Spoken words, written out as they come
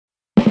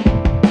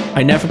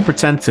I never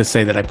pretend to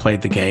say that I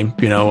played the game.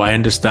 You know, I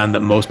understand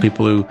that most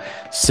people who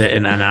sit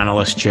in an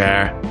analyst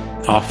chair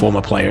are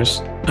former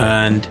players.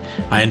 And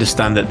I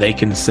understand that they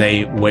can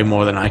say way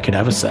more than I could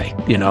ever say,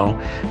 you know.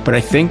 But I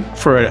think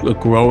for a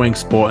growing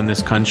sport in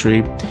this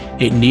country,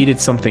 it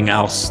needed something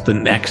else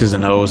than X's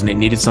and O's, and it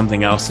needed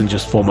something else than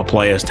just former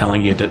players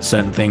telling you that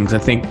certain things. I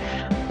think,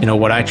 you know,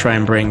 what I try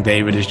and bring,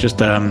 David, is just,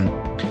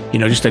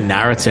 just a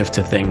narrative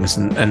to things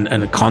and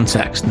a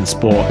context in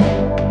sport.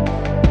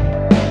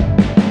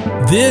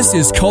 This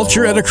is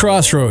Culture at a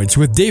Crossroads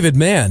with David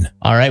Mann.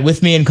 All right.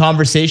 With me in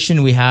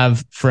conversation, we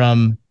have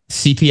from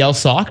CPL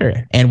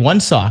Soccer and One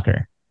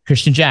Soccer,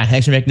 Kristian Jack.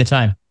 Thanks for making the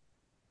time.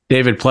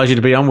 David, pleasure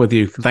to be on with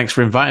you. Thanks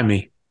for inviting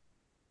me.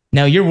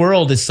 Now, your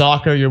world is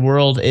soccer. Your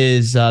world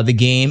is the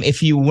game.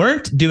 If you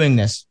weren't doing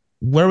this,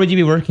 where would you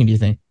be working, do you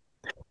think?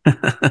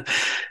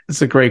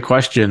 That's a great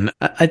question.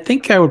 I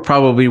think I would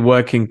probably be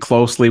working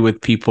closely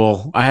with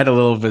people. I had a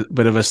little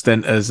bit of a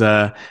stint as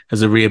a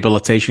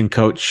rehabilitation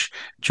coach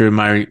during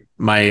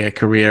my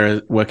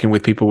career, working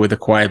with people with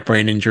acquired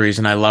brain injuries,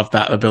 and I love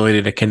that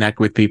ability to connect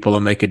with people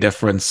and make a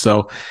difference.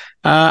 So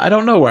I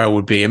don't know where I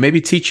would be.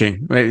 Maybe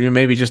teaching,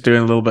 maybe just doing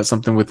a little bit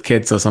something with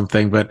kids or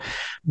something. But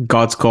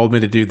God's called me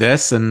to do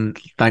this, and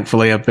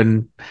thankfully I've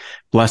been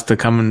blessed to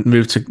come and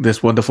move to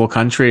this wonderful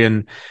country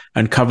and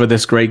cover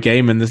this great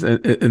game in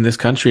this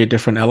country,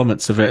 different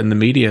elements of it in the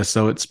media.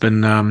 So it's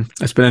been an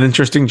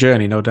interesting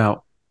journey, no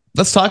doubt.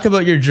 Let's talk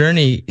about your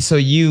journey. So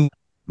you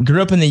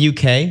grew up in the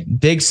UK,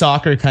 big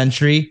soccer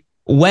country.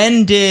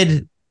 When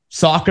did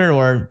soccer,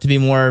 or to be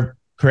more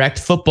correct,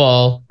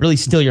 football, really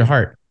steal your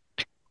heart?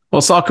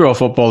 Well, soccer or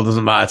football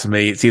doesn't matter to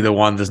me. It's either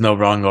one. There's no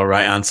wrong or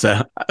right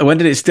answer. When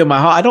did it steal my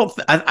heart?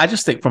 I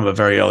just think from a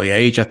very early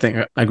age. I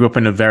think I grew up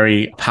in a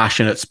very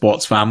passionate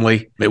sports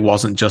family. It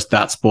wasn't just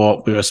that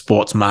sport. We were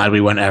sports mad. We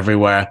went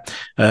everywhere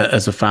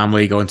as a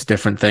family, going to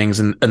different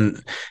things.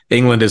 And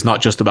England is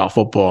not just about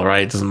football,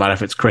 right? It doesn't matter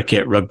if it's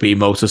cricket, rugby,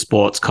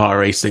 motorsports, car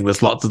racing.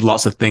 There's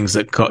lots of things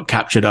that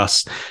captured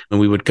us, and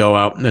we would go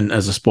out and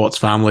as a sports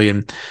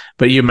family.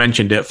 But you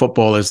mentioned it.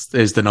 Football is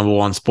the number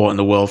one sport in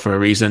the world for a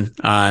reason,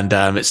 and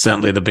it's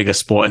certainly the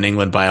biggest sport in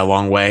England by a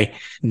long way.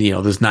 You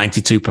know, there's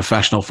 92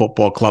 professional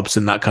football clubs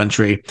in that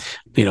country.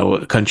 You know,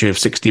 a country of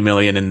 60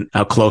 million, and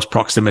how close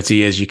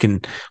proximity is. You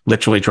can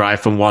literally drive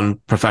from one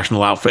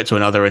professional outfit to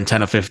another in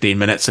 10 or 15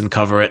 minutes and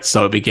cover it.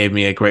 So it gave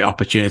me a great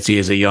opportunity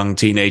as a young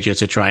teenager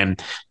to try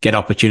and get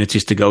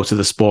opportunities to go to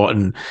the sport.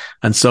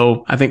 And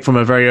so I think from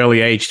a very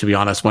early age, to be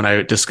honest, when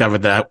I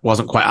discovered that I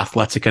wasn't quite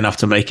athletic enough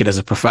to make it as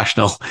a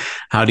professional,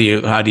 how do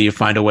you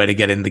find a way to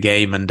get in the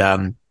game?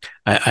 And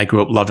I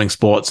grew up loving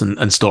sports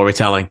and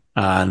storytelling.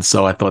 And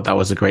so I thought that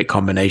was a great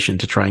combination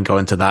to try and go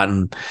into that.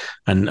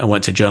 And I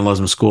went to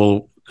journalism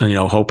school, you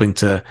know, hoping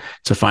to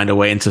find a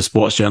way into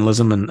sports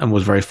journalism, and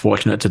was very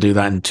fortunate to do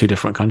that in two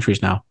different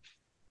countries now.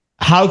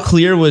 How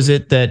clear was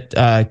it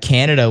that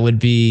Canada would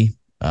be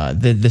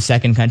the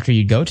second country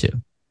you'd go to?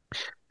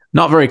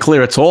 Not very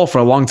clear at all for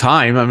a long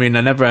time. I mean,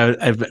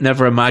 I've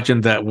never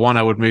imagined that, one,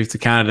 I would move to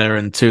Canada,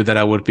 and two, that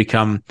I would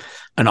become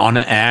an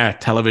on-air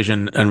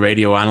television and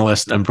radio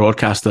analyst and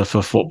broadcaster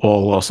for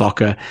football or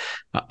soccer.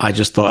 I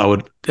just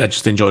thought I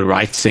just enjoyed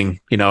writing,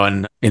 you know,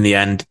 and in the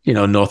end, you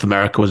know, North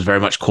America was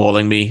very much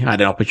calling me. I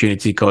had an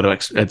opportunity to go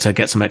to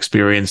get some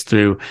experience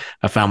through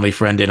a family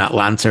friend in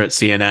Atlanta at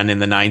CNN in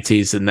the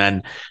 90s. And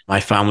then my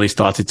family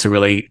started to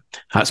really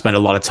spend a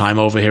lot of time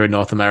over here in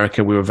North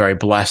America. We were very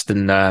blessed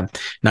in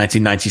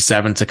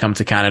 1997 to come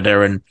to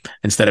Canada. And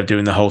instead of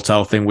doing the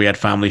hotel thing, we had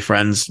family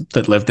friends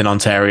that lived in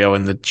Ontario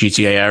and the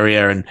GTA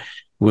area. And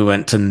we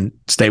went and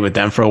stayed with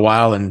them for a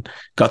while and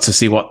got to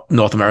see what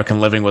North American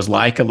living was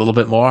like a little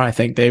bit more, I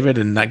think, David.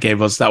 And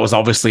that was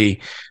obviously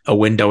a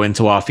window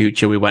into our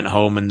future. We went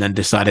home and then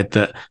decided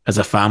that as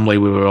a family,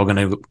 we were all going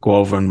to go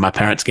over, and my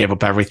parents gave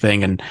up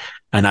everything, and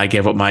I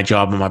gave up my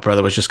job, and my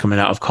brother was just coming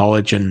out of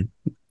college, and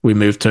we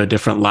moved to a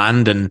different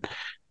land, and,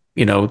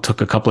 you know,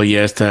 took a couple of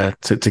years to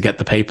get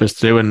the papers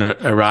through, and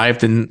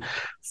arrived and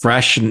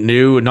fresh and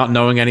new, not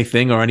knowing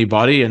anything or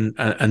anybody,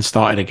 and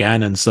started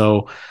again. And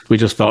so we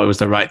just felt it was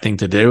the right thing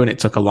to do. And it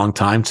took a long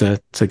time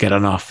to get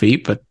on our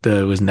feet, but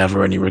there was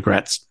never any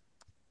regrets.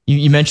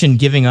 You mentioned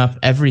giving up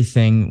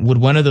everything. Would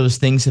one of those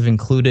things have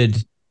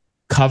included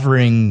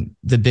covering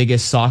the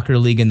biggest soccer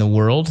league in the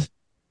world?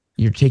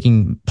 You're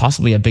taking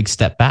possibly a big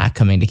step back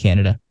coming to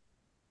Canada.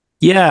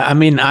 Yeah, I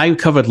mean, I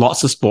covered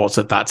lots of sports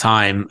at that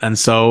time. And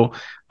so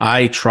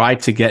I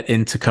tried to get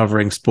into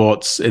covering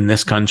sports in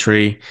this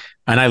country.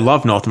 And I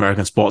love North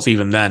American sports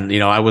even then. You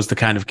know, I was the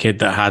kind of kid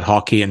that had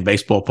hockey and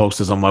baseball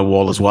posters on my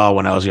wall as well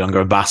when I was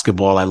younger, and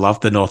basketball. I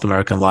loved the North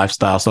American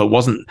lifestyle. So it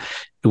wasn't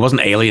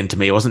alien to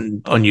me. It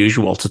wasn't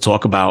unusual to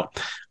talk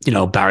about, you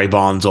know, Barry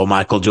Bonds or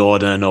Michael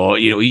Jordan or,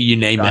 you know, you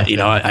name it. You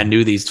know, I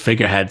knew these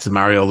figureheads,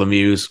 Mario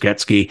Lemieux,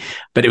 Gretzky,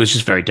 but it was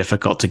just very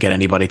difficult to get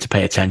anybody to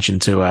pay attention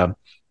to a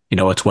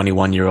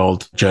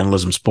 21-year-old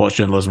sports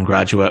journalism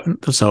graduate.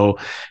 So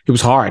it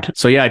was hard.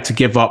 So yeah, to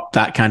give up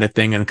that kind of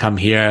thing and come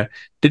here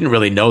didn't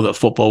really know that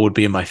football would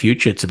be in my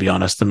future, to be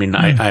honest. I mean,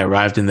 I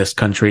arrived in this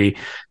country,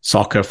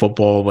 soccer,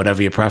 football,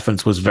 whatever your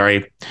preference was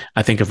I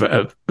think of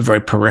a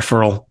very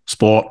peripheral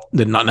sport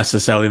that not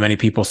necessarily many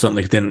people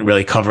certainly didn't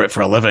really cover it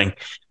for a living.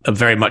 A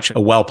very much a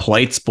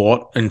well-played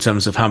sport in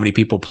terms of how many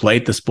people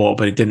played the sport,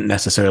 but it didn't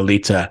necessarily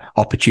lead to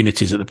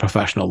opportunities at the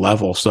professional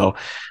level. So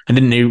I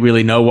didn't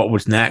really know what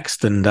was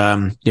next. And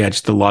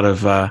just a lot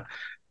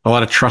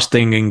of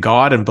trusting in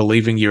God and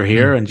believing you're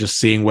here and just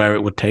seeing where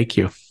it would take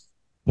you.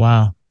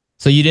 Wow.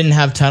 So you didn't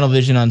have tunnel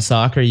vision on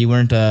soccer. You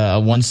weren't a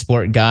one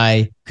sport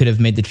guy, could have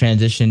made the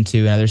transition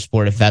to another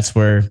sport if that's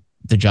where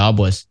the job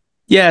was.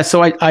 Yeah,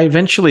 so I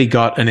eventually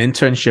got an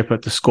internship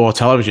at the Score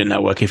television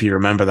network, if you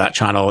remember that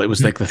channel. It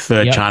was like the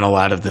third channel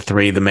out of the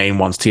three, the main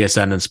ones,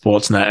 TSN and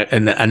Sportsnet,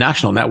 and a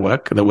national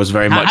network that was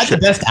very much... Had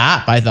the best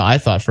app, I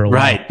thought, for a while.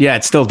 Right, yeah,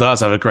 it still does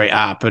have a great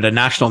app, but a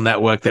national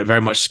network that very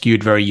much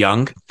skewed very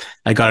young.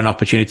 I got an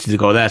opportunity to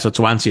go there. So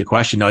to answer your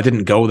question, no, I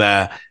didn't go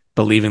there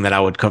believing that I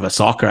would cover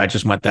soccer. I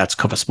just went there to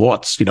cover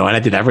sports, and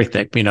I did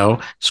everything,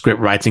 script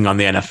writing on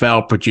the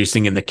NFL,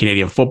 producing in the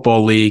Canadian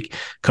Football League,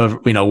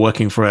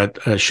 working for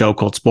a show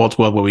called Sports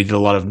World where we did a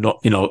lot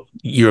of,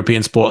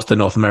 European sports to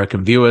North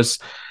American viewers,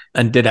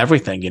 and did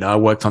everything. I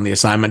worked on the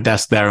assignment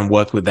desk there and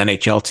worked with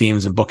NHL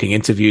teams and booking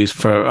interviews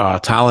for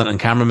talent and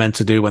cameramen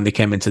to do when they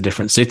came into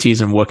different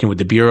cities, and working with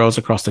the bureaus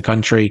across the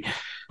country.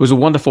 It was a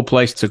wonderful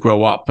place to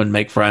grow up and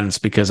make friends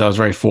because I was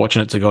very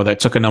fortunate to go there. It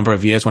took a number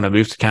of years when I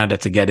moved to Canada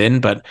to get in,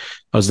 but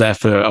I was there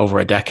for over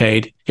a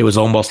decade. It was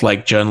almost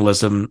like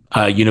journalism,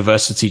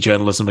 university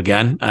journalism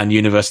again, and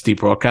university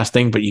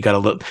broadcasting, but you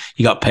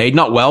got paid,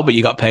 not well, but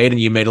you got paid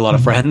and you made a lot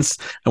of friends,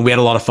 and we had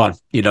a lot of fun.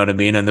 You know what I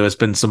mean? And there has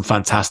been some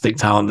fantastic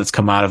talent that's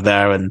come out of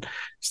there, and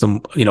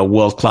some,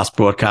 world-class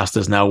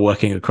broadcasters now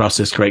working across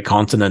this great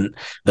continent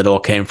that all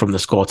came from the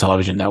Score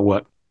television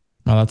network.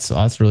 Oh,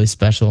 that's really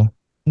special.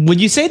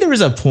 Would you say there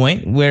was a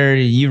point where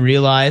you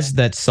realized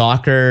that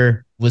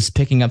soccer was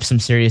picking up some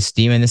serious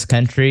steam in this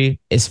country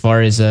as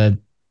far as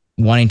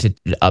wanting to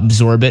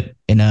absorb it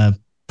in a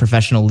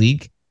professional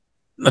league?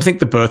 I think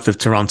the birth of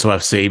Toronto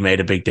FC made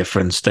a big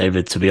difference,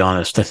 David, to be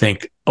honest. I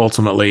think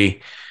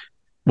ultimately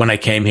when I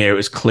came here, it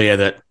was clear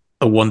that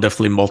a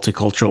wonderfully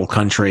multicultural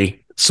country,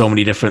 so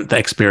many different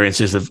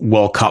experiences of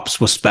World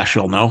Cups was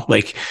special, no?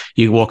 Like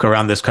you walk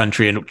around this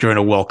country and during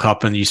a World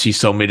Cup and you see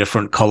so many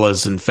different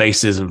colors and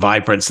faces and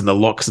vibrance and the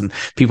looks and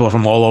people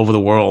from all over the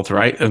world,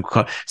 right? And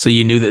so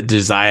you knew that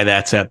desire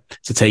there to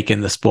take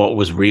in the sport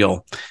was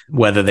real,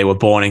 whether they were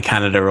born in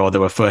Canada or they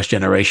were first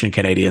generation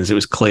Canadians. It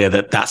was clear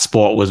that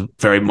sport was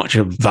very much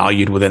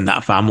valued within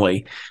that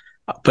family,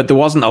 but there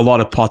wasn't a lot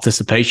of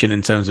participation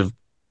in terms of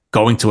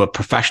going to a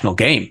professional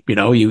game.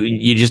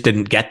 You just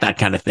didn't get that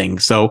kind of thing.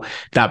 So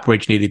that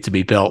bridge needed to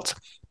be built.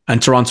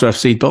 And Toronto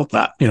FC built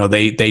that.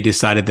 They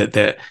decided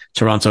that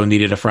Toronto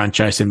needed a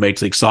franchise in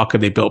Major League Soccer.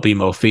 They built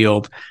BMO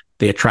Field.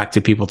 They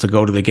attracted people to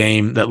go to the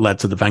game. That led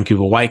to the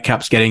Vancouver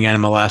Whitecaps getting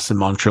MLS and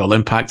Montreal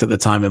Impact at the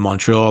time in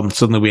Montreal. And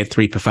suddenly we had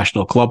 3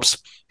 professional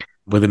clubs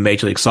within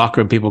Major League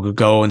Soccer, and people could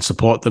go and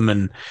support them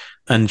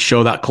and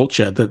show that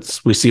culture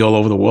that we see all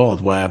over the world,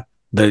 where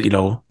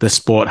the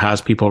sport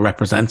has people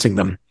representing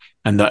them,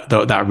 and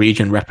that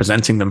region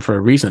representing them for a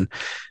reason.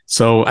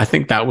 So I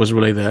think that was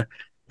really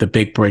the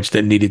big bridge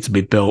that needed to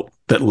be built,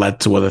 that led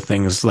to other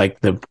things like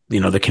the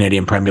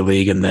Canadian Premier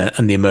League and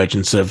the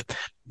emergence of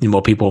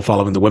more people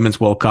following the Women's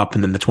World Cup.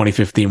 And then the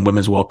 2015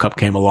 Women's World Cup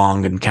came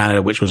along in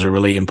Canada, which was a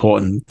really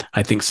important,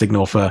 I think,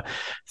 signal for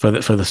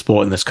the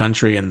sport in this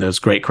country. And there's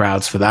great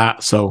crowds for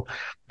that. So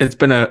it's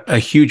been a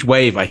huge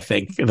wave, I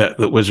think, that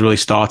was really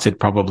started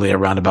probably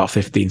around about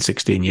 15,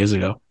 16 years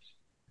ago.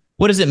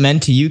 What has it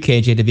meant to you,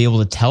 KJ, to be able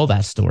to tell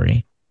that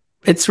story?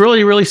 It's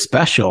really, really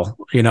special.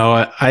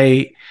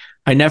 I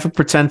never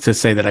pretend to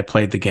say that I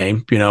played the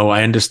game.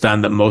 I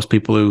understand that most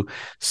people who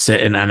sit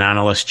in an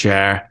analyst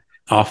chair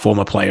are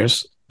former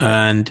players.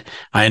 And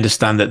I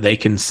understand that they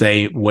can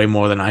say way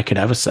more than I could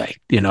ever say,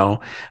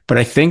 But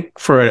I think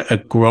for a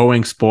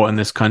growing sport in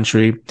this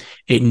country,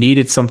 it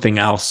needed something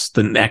else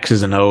than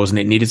X's and O's, and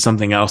it needed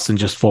something else than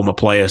just former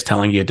players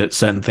telling you that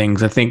certain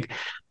things. I think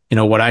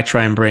what I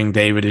try and bring,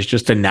 David, is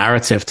just a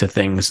narrative to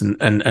things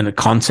and a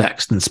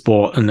context in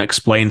sport, and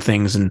explain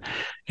things and,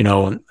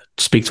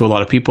 speak to a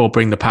lot of people,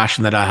 bring the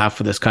passion that I have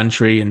for this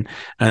country and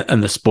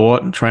the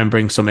sport, and try and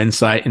bring some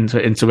insight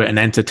into it and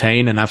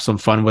entertain and have some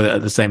fun with it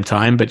at the same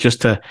time. But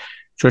just to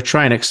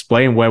try and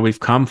explain where we've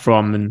come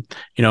from. And,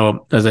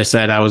 as I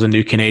said, I was a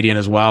new Canadian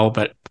as well,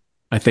 but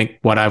I think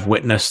what I've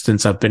witnessed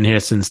since I've been here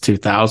since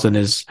 2000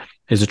 is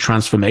a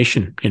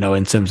transformation,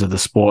 in terms of the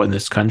sport in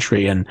this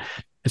country. And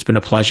it's been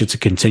a pleasure to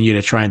continue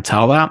to try and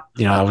tell that.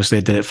 Obviously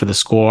I did it for the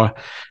Score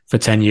for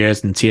 10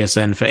 years and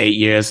TSN for 8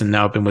 years. And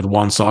now I've been with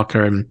One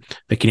Soccer and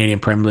the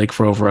Canadian Premier League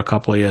for over a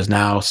couple of years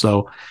now.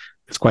 So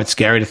it's quite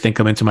scary to think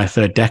I'm into my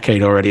 3rd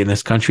decade already in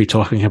this country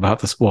talking about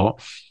the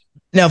sport.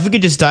 Now, if we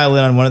could just dial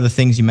in on one of the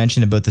things you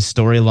mentioned about the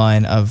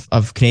storyline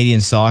of Canadian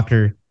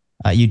soccer,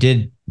 you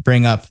did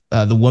bring up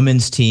the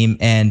women's team,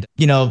 and,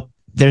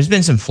 there's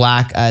been some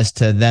flack as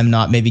to them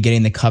not maybe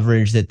getting the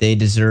coverage that they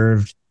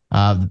deserved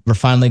We're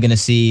finally going to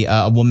see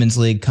a women's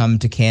league come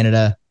to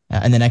Canada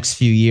in the next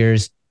few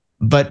years.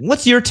 But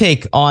what's your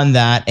take on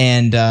that?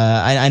 And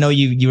I know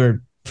you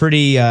were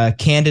pretty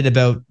candid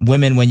about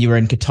women when you were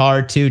in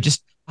Qatar too,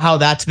 just how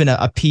that's been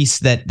a piece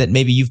that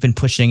maybe you've been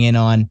pushing in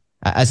on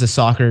as a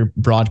soccer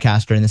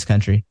broadcaster in this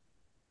country.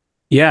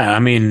 Yeah, I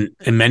mean,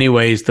 in many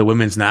ways, the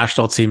women's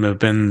national team have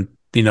been,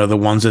 the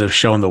ones that have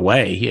shown the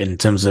way in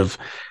terms of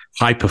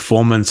high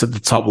performance at the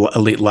top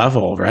elite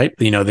level, right?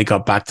 They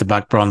got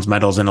back-to-back bronze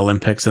medals in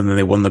Olympics, and then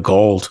they won the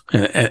gold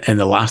in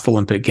the last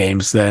Olympic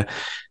Games.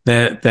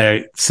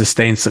 Their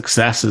sustained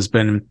success has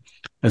been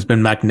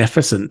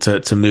magnificent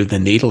to move the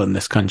needle in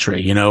this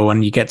country.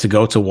 When you get to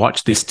go to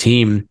watch this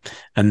team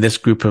and this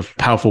group of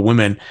powerful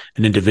women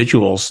and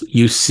individuals,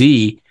 you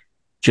see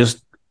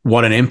just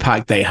what an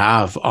impact they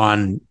have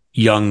on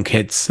young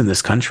kids in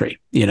this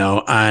country,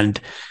 and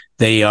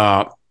they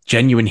are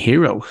genuine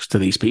heroes to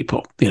these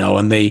people,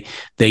 and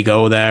they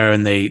go there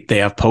and they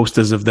have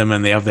posters of them,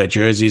 and they have their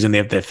jerseys and they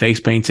have their face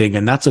painting,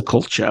 and that's a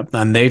culture,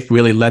 and they've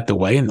really led the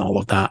way in all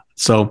of that.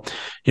 So,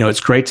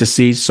 it's great to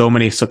see so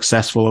many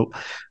successful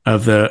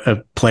of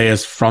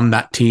players from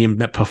that team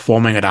that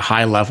performing at a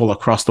high level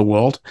across the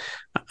world.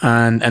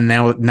 And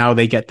now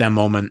they get their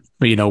moment,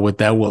 with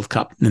their World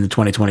Cup in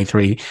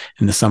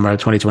the summer of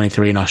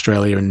 2023 in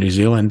Australia and New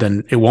Zealand.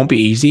 And it won't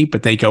be easy,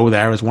 but they go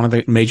there as one of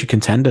the major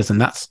contenders.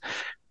 And that's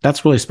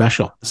really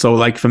special. So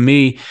like for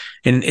me,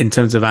 in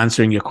terms of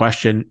answering your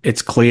question,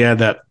 it's clear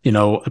that,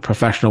 a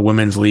professional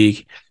women's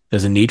league,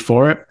 there's a need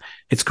for it.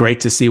 It's great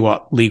to see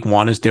what League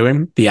One is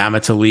doing, the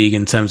amateur league,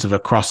 in terms of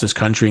across this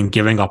country and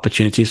giving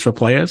opportunities for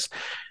players.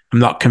 I'm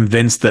not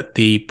convinced that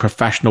the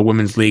professional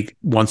women's league,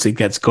 once it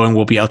gets going,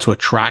 will be able to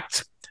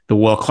attract the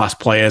world-class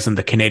players and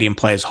the Canadian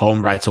players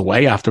home right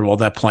away. After all,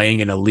 they're playing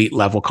in elite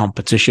level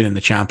competition in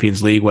the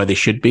Champions League, where they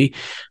should be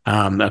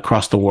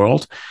across the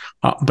world.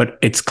 But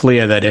it's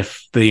clear that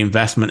if the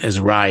investment is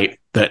right,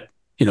 that,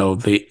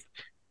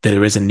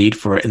 there is a need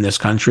for it in this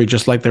country,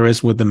 just like there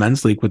is with the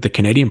men's league, with the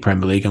Canadian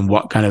Premier League, and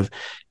what kind of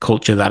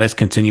culture that is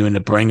continuing to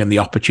bring and the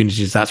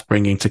opportunities that's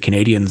bringing to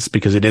Canadians,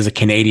 because it is a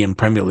Canadian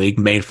Premier League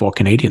made for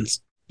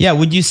Canadians. Yeah.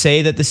 Would you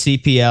say that the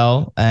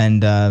CPL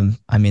and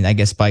I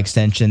guess by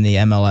extension, the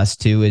MLS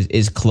too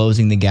is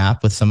closing the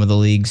gap with some of the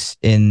leagues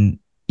in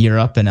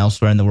Europe and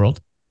elsewhere in the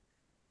world?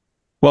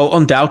 Well,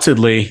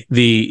 undoubtedly,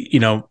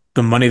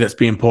 the money that's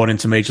being poured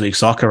into Major League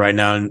Soccer right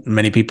now, and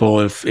many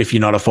people, if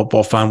you're not a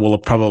football fan, will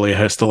have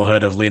probably still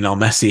heard of Lionel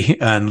Messi.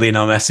 And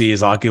Lionel Messi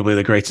is arguably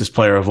the greatest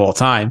player of all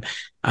time,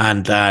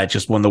 and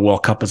just won the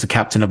World Cup as a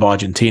captain of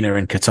Argentina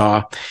in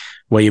Qatar,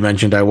 where you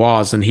mentioned I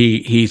was. And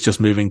he's just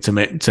moving to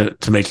Major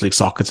League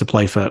Soccer to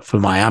play for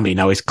Miami.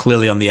 Now he's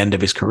clearly on the end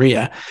of his career,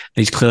 and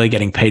he's clearly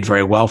getting paid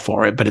very well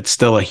for it, but it's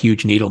still a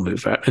huge needle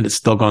mover, and it's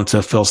still going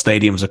to fill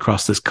stadiums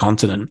across this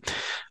continent.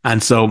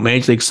 And so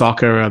Major League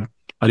Soccer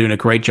are doing a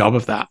great job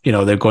of that.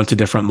 They're going to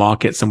different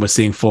markets, and we're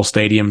seeing full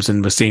stadiums,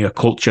 and we're seeing a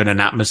culture and an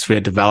atmosphere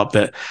develop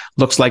that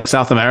looks like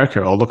South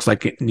America or looks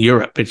like in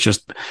Europe.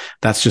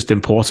 That's just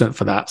important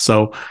for that.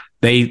 So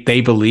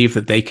they believe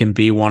that they can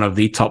be one of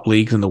the top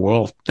leagues in the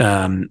world.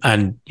 And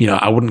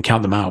I wouldn't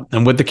count them out.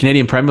 And with the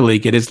Canadian Premier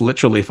League, it is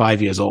literally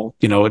 5 years old.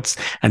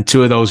 And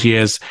 2 of those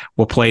years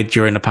were played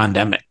during the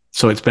pandemic.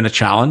 So it's been a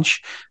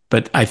challenge,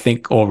 but I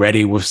think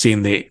already we've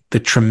seen the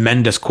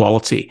tremendous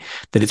quality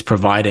that it's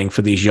providing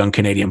for these young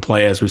Canadian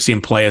players. We've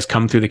seen players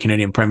come through the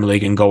Canadian Premier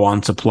League and go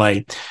on to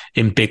play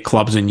in big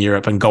clubs in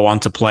Europe, and go on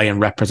to play and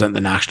represent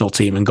the national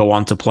team, and go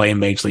on to play in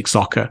Major League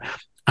Soccer.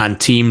 And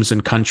teams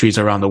and countries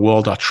around the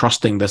world are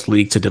trusting this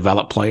league to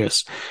develop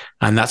players.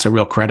 And that's a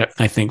real credit,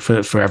 I think,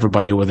 for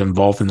everybody who was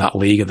involved in that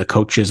league, and the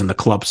coaches and the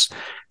clubs,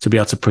 to be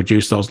able to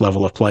produce those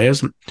level of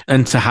players,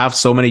 and to have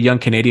so many young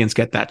Canadians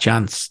get that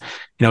chance.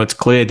 It's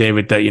clear,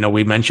 David, that,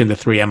 we mentioned the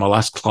 3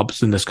 MLS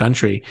clubs in this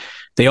country.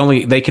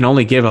 They can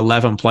only give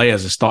 11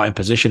 players a starting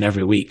position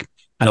every week.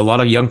 And a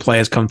lot of young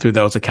players come through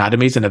those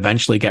academies and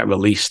eventually get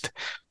released.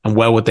 And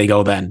where would they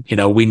go then?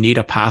 We need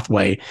a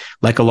pathway,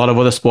 like a lot of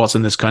other sports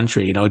in this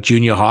country.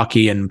 Junior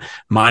hockey and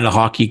minor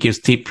hockey gives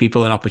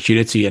people an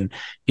opportunity. And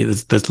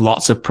there's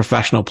lots of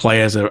professional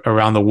players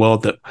around the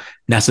world that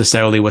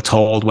necessarily were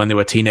told when they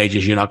were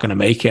teenagers, you're not going to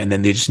make it. And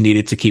then they just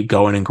needed to keep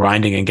going and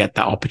grinding and get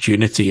that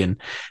opportunity.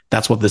 And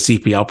that's what the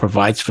CPL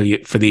provides for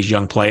these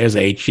young players,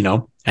 age,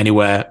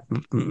 anywhere,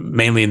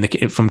 mainly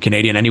from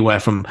Canadian, anywhere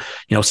from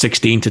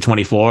 16 to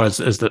 24 as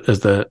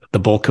the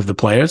bulk of the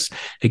players.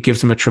 It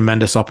gives them a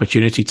tremendous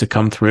opportunity to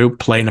come through,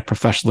 play in a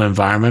professional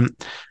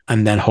environment,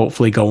 and then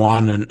hopefully go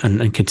on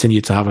and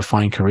continue to have a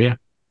fine career.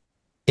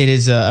 It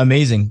is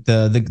amazing,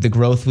 the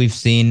growth we've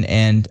seen,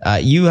 and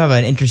you have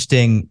an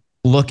interesting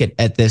look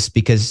at this,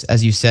 because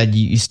as you said,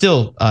 you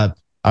still are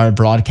a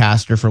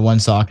broadcaster for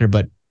One Soccer,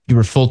 but you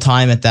were full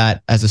time at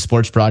that as a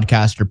sports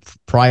broadcaster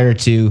prior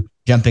to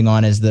jumping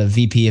on as the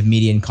VP of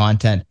Media and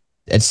Content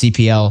at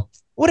CPL.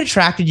 What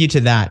attracted you to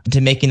that, to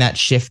making that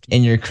shift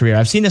in your career?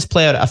 I've seen this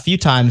play out a few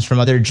times from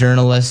other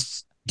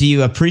journalists. Do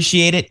you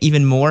appreciate it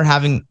even more,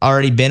 having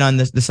already been on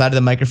the side of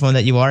the microphone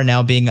that you are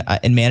now, being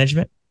in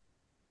management?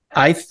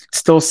 I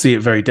still see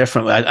it very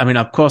differently. I mean,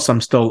 of course, I'm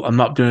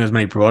not doing as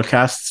many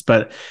broadcasts,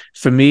 but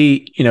for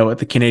me, at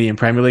the Canadian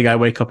Premier League, I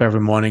wake up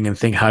every morning and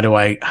think,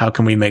 how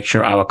can we make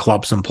sure our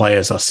clubs and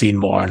players are seen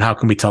more, and how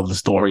can we tell the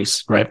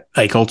stories, right?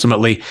 Like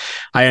ultimately,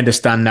 I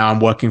understand now I'm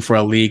working for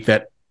a league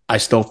that I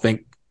still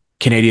think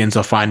Canadians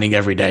are finding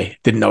every day,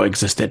 didn't know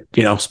existed.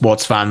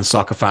 Sports fans,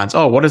 soccer fans.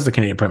 Oh, what is the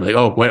Canadian Premier League?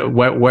 Oh,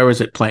 where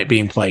is it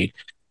being played?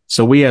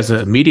 So we as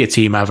a media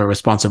team have a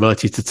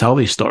responsibility to tell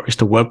these stories,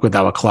 to work with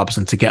our clubs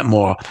and to get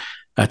more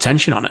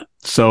attention on it.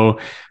 So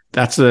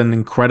that's an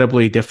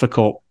incredibly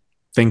difficult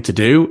thing to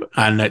do.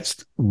 And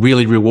it's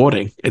really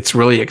rewarding. It's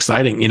really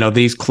exciting.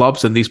 These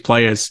clubs and these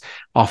players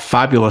are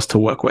fabulous to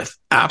work with,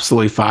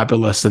 absolutely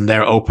fabulous. And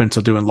they're open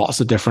to doing lots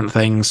of different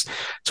things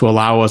to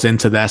allow us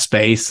into their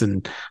space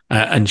and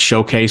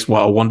showcase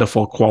what a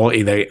wonderful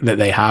quality that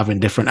they have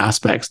in different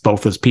aspects,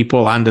 both as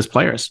people and as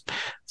players.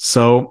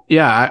 So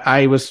yeah,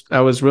 I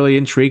was really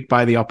intrigued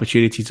by the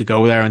opportunity to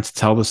go there and to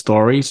tell the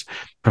stories,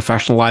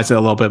 professionalize it a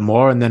little bit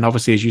more. And then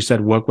obviously, as you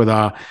said, work with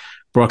our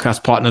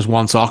broadcast partners,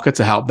 One Soccer,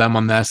 to help them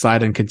on their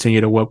side and continue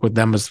to work with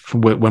them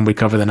when we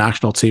cover the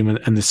national team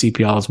and the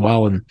CPL as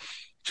well. And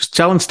just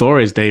telling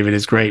stories, David,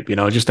 is great.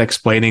 Just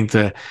explaining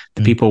to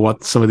the people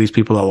what some of these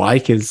people are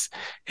like is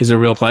a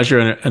real pleasure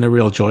and a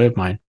real joy of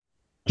mine.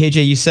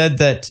 KJ, you said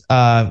that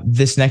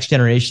this next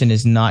generation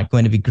is not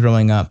going to be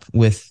growing up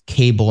with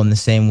cable in the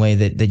same way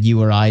that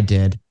you or I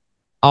did.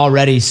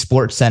 Already,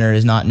 SportsCenter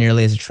is not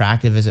nearly as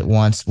attractive as it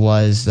once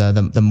was.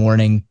 The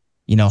morning,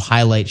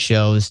 highlight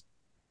shows.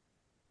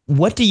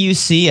 What do you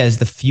see as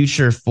the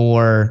future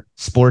for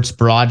sports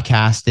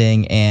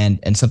broadcasting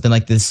and something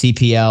like the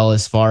CPL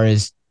as far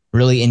as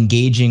really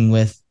engaging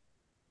with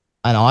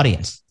an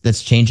audience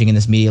that's changing in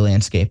this media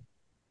landscape?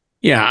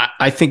 Yeah,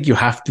 I think you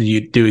have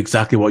to do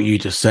exactly what you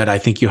just said. I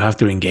think you have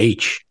to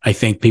engage. I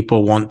think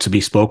people want to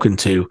be spoken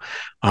to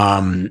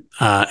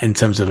in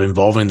terms of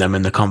involving them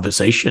in the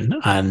conversation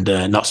and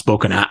not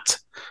spoken at.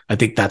 I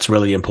think that's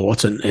really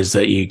important, is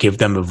that you give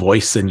them a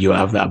voice and you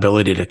have the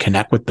ability to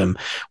connect with them.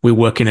 We're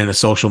working in a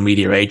social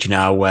media age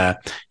now where,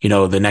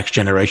 the next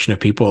generation of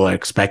people are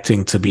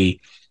expecting to be,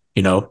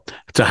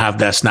 to have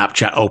their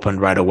Snapchat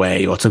opened right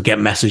away or to get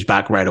message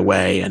back right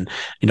away. And,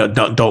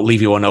 don't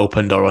leave you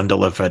unopened or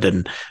undelivered.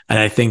 And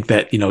I think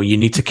that, you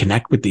need to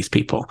connect with these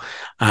people,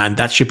 and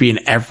that should be in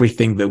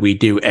everything that we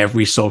do,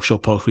 every social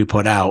post we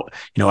put out.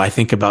 I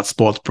think about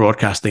sports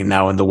broadcasting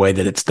now and the way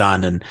that it's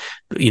done. And,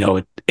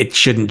 it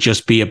shouldn't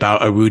just be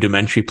about a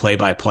rudimentary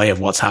play-by-play of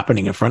what's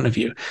happening in front of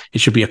you.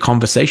 It should be a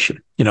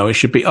conversation. It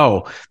should be,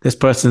 oh, this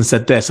person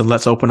said this, and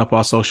let's open up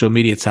our social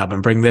media tab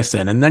and bring this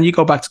in. And then you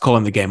go back to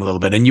calling the game a little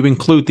bit and you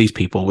include these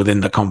people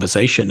within the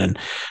conversation. And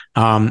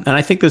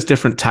I think there's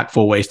different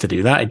tactful ways to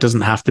do that. It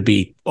doesn't have to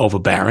be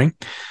overbearing,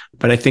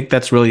 but I think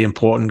that's really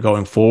important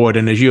going forward.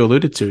 And as you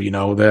alluded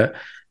to,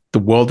 the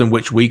world in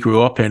which we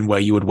grew up in, where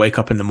you would wake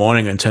up in the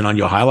morning and turn on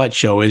your highlight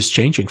show, is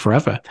changing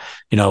forever.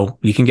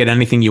 You can get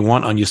anything you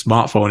want on your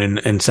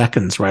smartphone in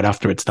seconds right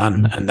after it's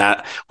done. And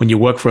that, when you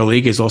work for a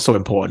league, is also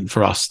important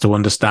for us to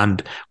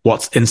understand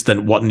what's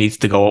instant, what needs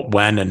to go up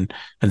when, and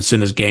as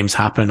soon as games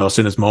happen or as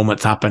soon as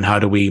moments happen, how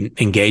do we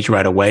engage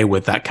right away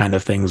with that kind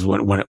of things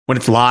when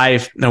it's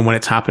live and when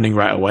it's happening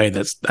right away.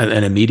 That's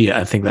an immediate.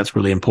 I think that's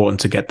really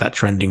important to get that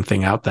trending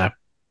thing out there.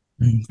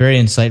 Very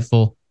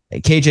insightful.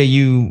 KJ,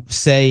 you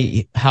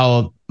say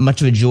how much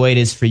of a joy it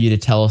is for you to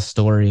tell a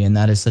story, and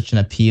that is such an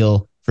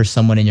appeal for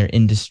someone in your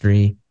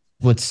industry.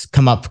 What's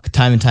come up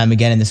time and time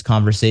again in this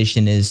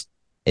conversation is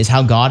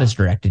how God has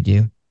directed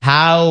you.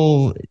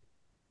 How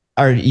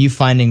are you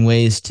finding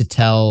ways to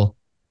tell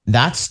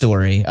that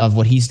story of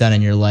what he's done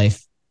in your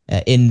life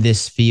in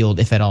this field,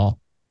 if at all?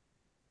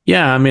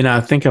 Yeah, I mean, I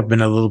think I've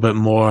been a little bit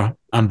more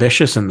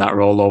ambitious in that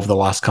role over the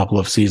last couple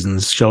of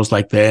seasons, shows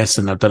like this,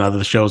 and I've done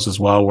other shows as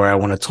well where I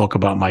want to talk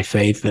about my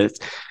faith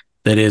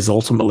that is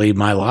ultimately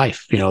my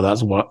life.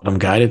 That's what I'm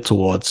guided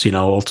towards.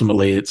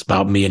 Ultimately it's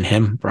about me and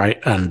him, right?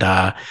 And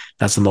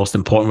that's the most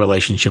important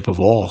relationship of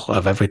all,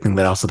 of everything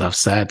else that I've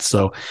said.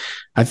 So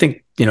I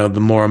think, the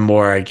more and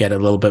more I get a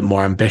little bit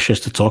more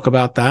ambitious to talk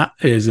about that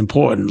is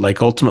important.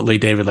 Like ultimately,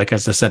 David, like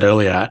as I said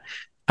earlier,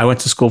 I went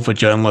to school for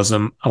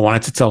journalism. I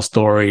wanted to tell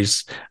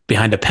stories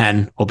behind a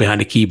pen or behind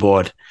a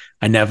keyboard.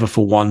 I never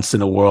for once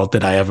in the world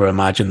did I ever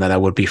imagine that I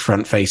would be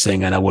front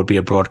facing and I would be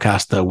a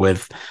broadcaster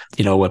with,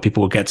 where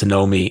people would get to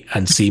know me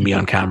and see me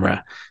on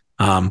camera.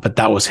 But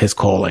that was his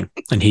calling,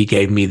 and he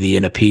gave me the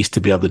inner peace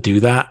to be able to do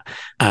that.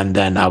 And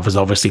then I was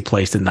obviously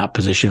placed in that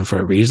position for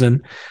a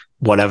reason.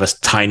 Whatever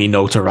tiny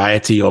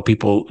notoriety or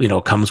people,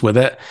 comes with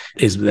it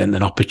is then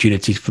an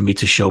opportunity for me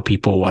to show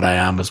people what I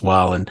am as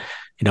well. And,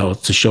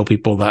 to show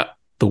people that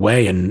the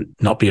way and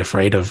not be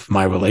afraid of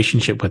my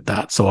relationship with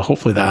that. So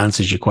hopefully that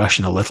answers your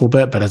question a little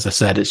bit. But as I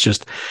said, it's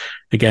just,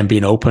 again,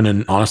 being open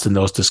and honest in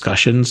those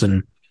discussions.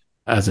 And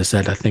as I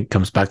said, I think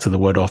comes back to the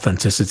word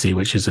authenticity,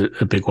 which is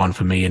a big one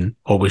for me, and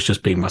always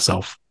just being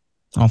myself.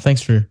 Oh,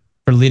 thanks for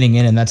leading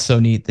in. And that's so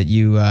neat that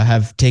you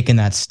have taken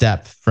that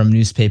step from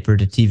newspaper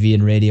to TV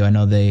and radio. I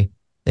know they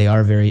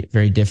are very,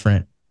 very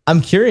different. I'm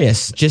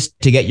curious just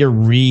to get your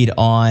read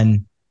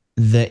on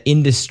the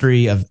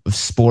industry of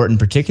sport and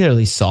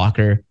particularly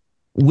soccer,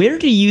 where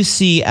do you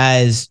see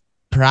as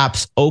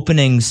perhaps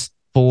openings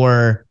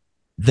for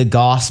the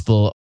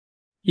gospel?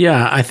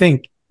 Yeah, I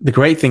think the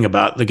great thing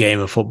about the game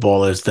of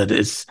football is that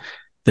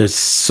there's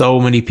so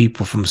many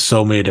people from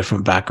so many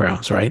different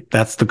backgrounds, right?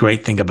 That's the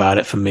great thing about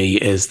it for me,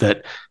 is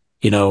that,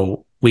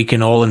 we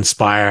can all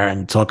inspire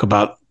and talk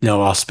about,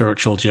 our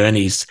spiritual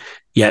journeys,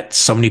 yet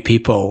so many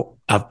people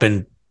have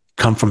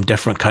come from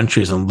different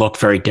countries and look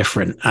very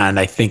different. And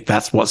I think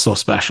that's what's so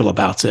special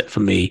about it for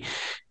me,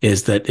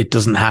 is that it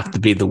doesn't have to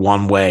be the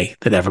one way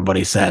that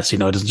everybody says,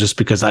 it isn't just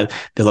because they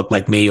look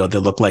like me or they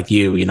look like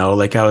you,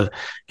 like I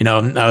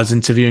was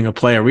interviewing a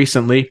player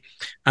recently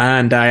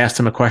and I asked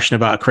him a question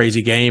about a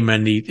crazy game.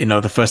 And he,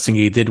 the first thing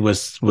he did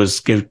was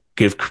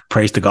give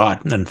praise to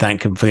God and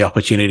thank him for the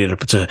opportunity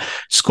to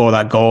score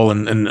that goal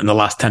in the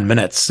last 10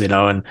 minutes,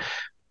 and,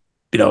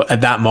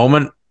 at that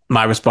moment,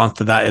 my response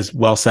to that is,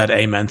 well said,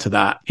 amen to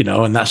that,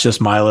 and that's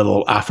just my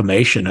little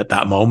affirmation at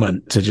that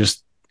moment, to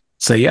just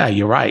say, yeah,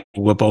 you're right.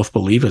 We're both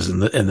believers in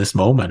this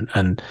moment.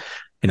 And,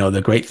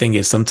 the great thing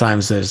is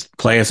sometimes there's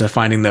players are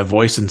finding their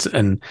voice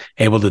and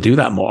able to do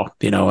that more.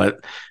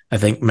 I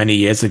think many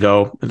years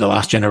ago, the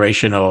last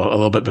generation or a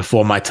little bit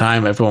before my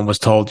time, everyone was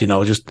told,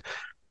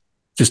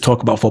 just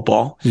talk about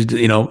football,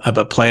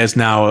 but players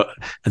now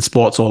and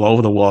sports all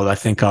over the world, I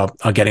think are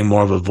getting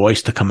more of a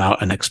voice to come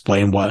out and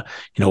explain what,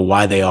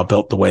 why they are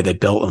built the way they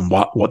built and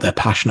what they're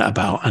passionate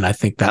about. And I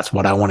think that's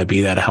what I want to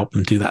be there to help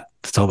them do that,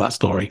 to tell that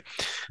story.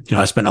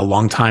 I spent a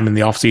long time in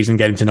the off season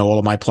getting to know all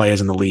of my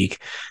players in the league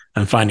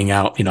and finding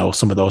out,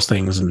 some of those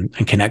things and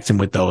connecting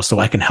with those, so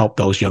I can help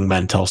those young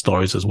men tell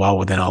stories as well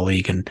within our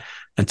league and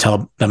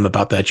tell them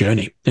about their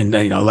journey and,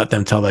 let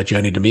them tell their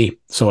journey to me.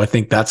 So I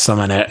think that's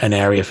an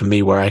area for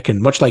me where I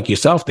can, much like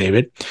yourself,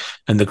 David,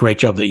 and the great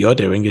job that you're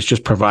doing is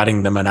just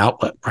providing them an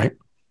outlet, right?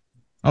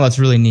 Oh, that's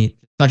really neat.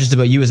 It's not just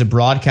about you as a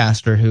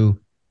broadcaster who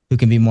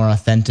can be more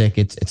authentic.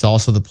 It's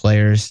also the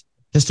players.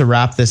 Just to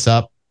wrap this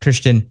up,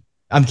 Kristian,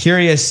 I'm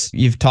curious,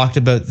 you've talked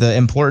about the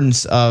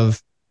importance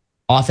of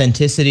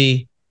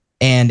authenticity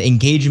and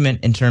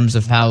engagement in terms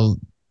of how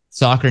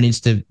soccer needs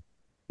to,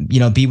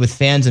 be with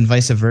fans and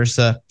vice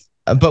versa.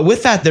 But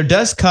with that, there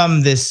does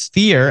come this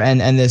fear and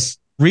this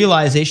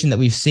realization that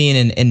we've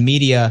seen in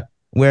media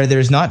where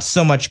there's not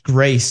so much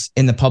grace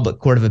in the public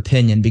court of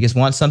opinion, because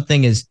once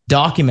something is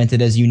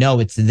documented, as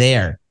it's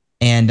there,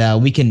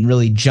 and we can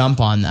really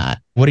jump on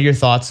that. What are your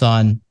thoughts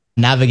on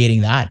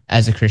navigating that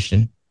as a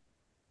Christian?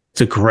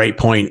 It's a great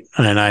point,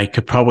 and I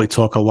could probably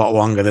talk a lot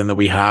longer than that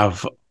we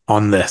have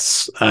on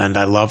this. And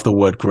I love the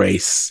word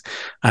grace.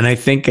 And I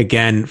think,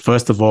 again,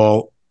 first of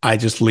all, I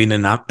just lean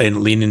in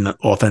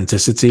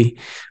authenticity.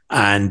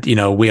 And,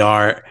 we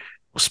are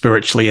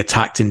spiritually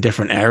attacked in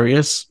different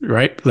areas,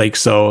 right? Like,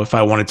 so if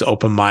I wanted to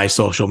open my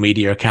social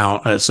media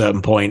account at a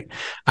certain point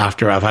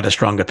after I've had a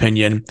strong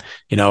opinion,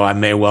 I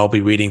may well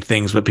be reading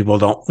things where people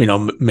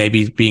don't,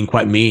 maybe being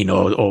quite mean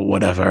or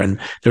whatever. And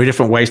there are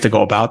different ways to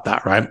go about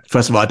that, right?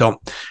 First of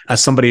all,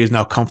 as somebody who's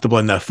now comfortable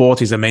in their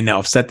 40s, I may not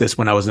have said this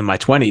when I was in my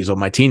 20s or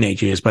my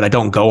teenage years, but I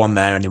don't go on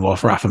there anymore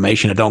for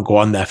affirmation. I don't go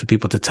on there for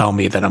people to tell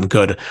me that I'm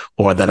good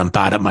or that I'm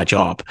bad at my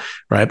job,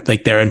 right?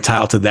 Like, they're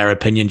entitled to their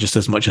opinion just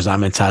as much as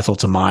I'm entitled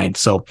to mine.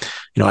 So,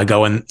 I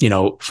go and,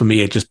 for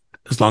me, it just,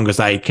 as long as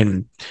I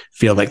can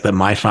feel like that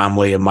my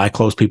family and my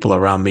close people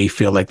around me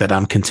feel like that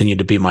I'm continuing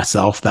to be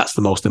myself, that's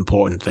the most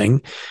important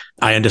thing.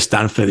 I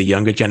understand for the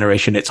younger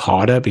generation, it's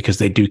harder because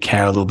they do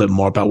care a little bit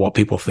more about what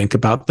people think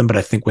about them. But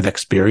I think with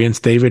experience,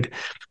 David,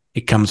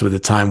 it comes with a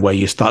time where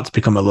you start to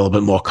become a little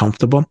bit more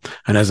comfortable.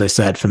 And as I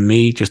said, for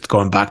me, just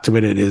going back to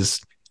it,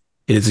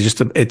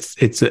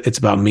 it's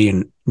about me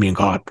and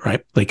God,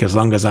 right? Like, as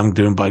long as I'm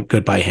doing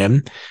good by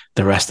him,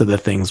 the rest of the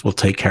things will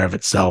take care of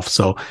itself.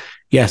 So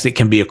yes, it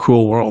can be a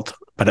cruel world,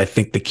 but I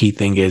think the key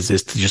thing is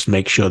to just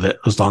make sure that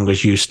as long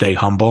as you stay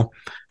humble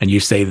and you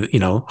say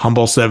that,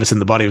 humble service in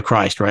the body of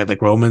Christ, right?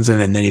 Like Romans. And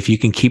then if you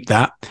can keep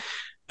that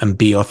and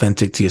be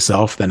authentic to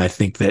yourself, then I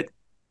think that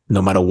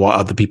no matter what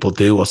other people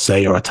do or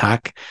say or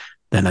attack,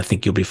 then I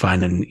think you'll be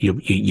fine. And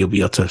you'll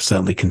be able to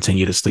certainly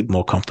continue to sleep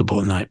more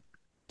comfortable at night.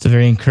 It's a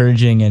very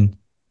encouraging and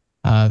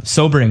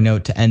sobering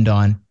note to end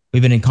on.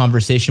 We've been in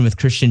conversation with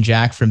Kristian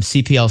Jack from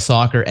CPL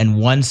Soccer and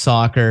One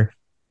Soccer.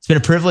 It's been a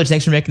privilege.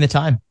 Thanks for making the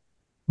time.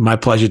 My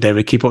pleasure,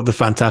 David. Keep up the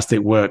fantastic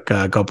work.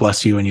 God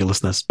bless you and your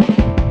listeners.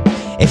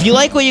 If you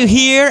like what you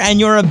hear and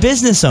you're a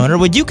business owner,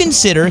 would you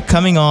consider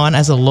coming on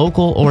as a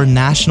local or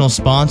national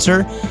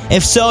sponsor?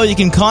 If so, you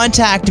can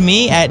contact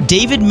me at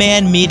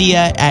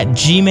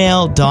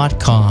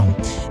davidmanmedia@gmail.com.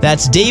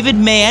 That's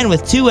davidman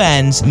with 2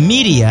 N's,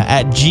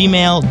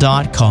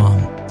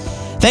 media@gmail.com.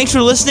 Thanks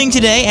for listening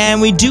today, and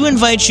we do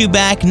invite you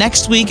back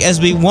next week as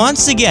we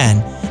once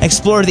again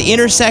explore the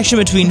intersection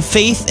between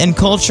faith and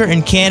culture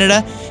in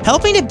Canada,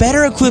 helping to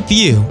better equip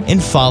you in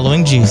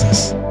following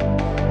Jesus.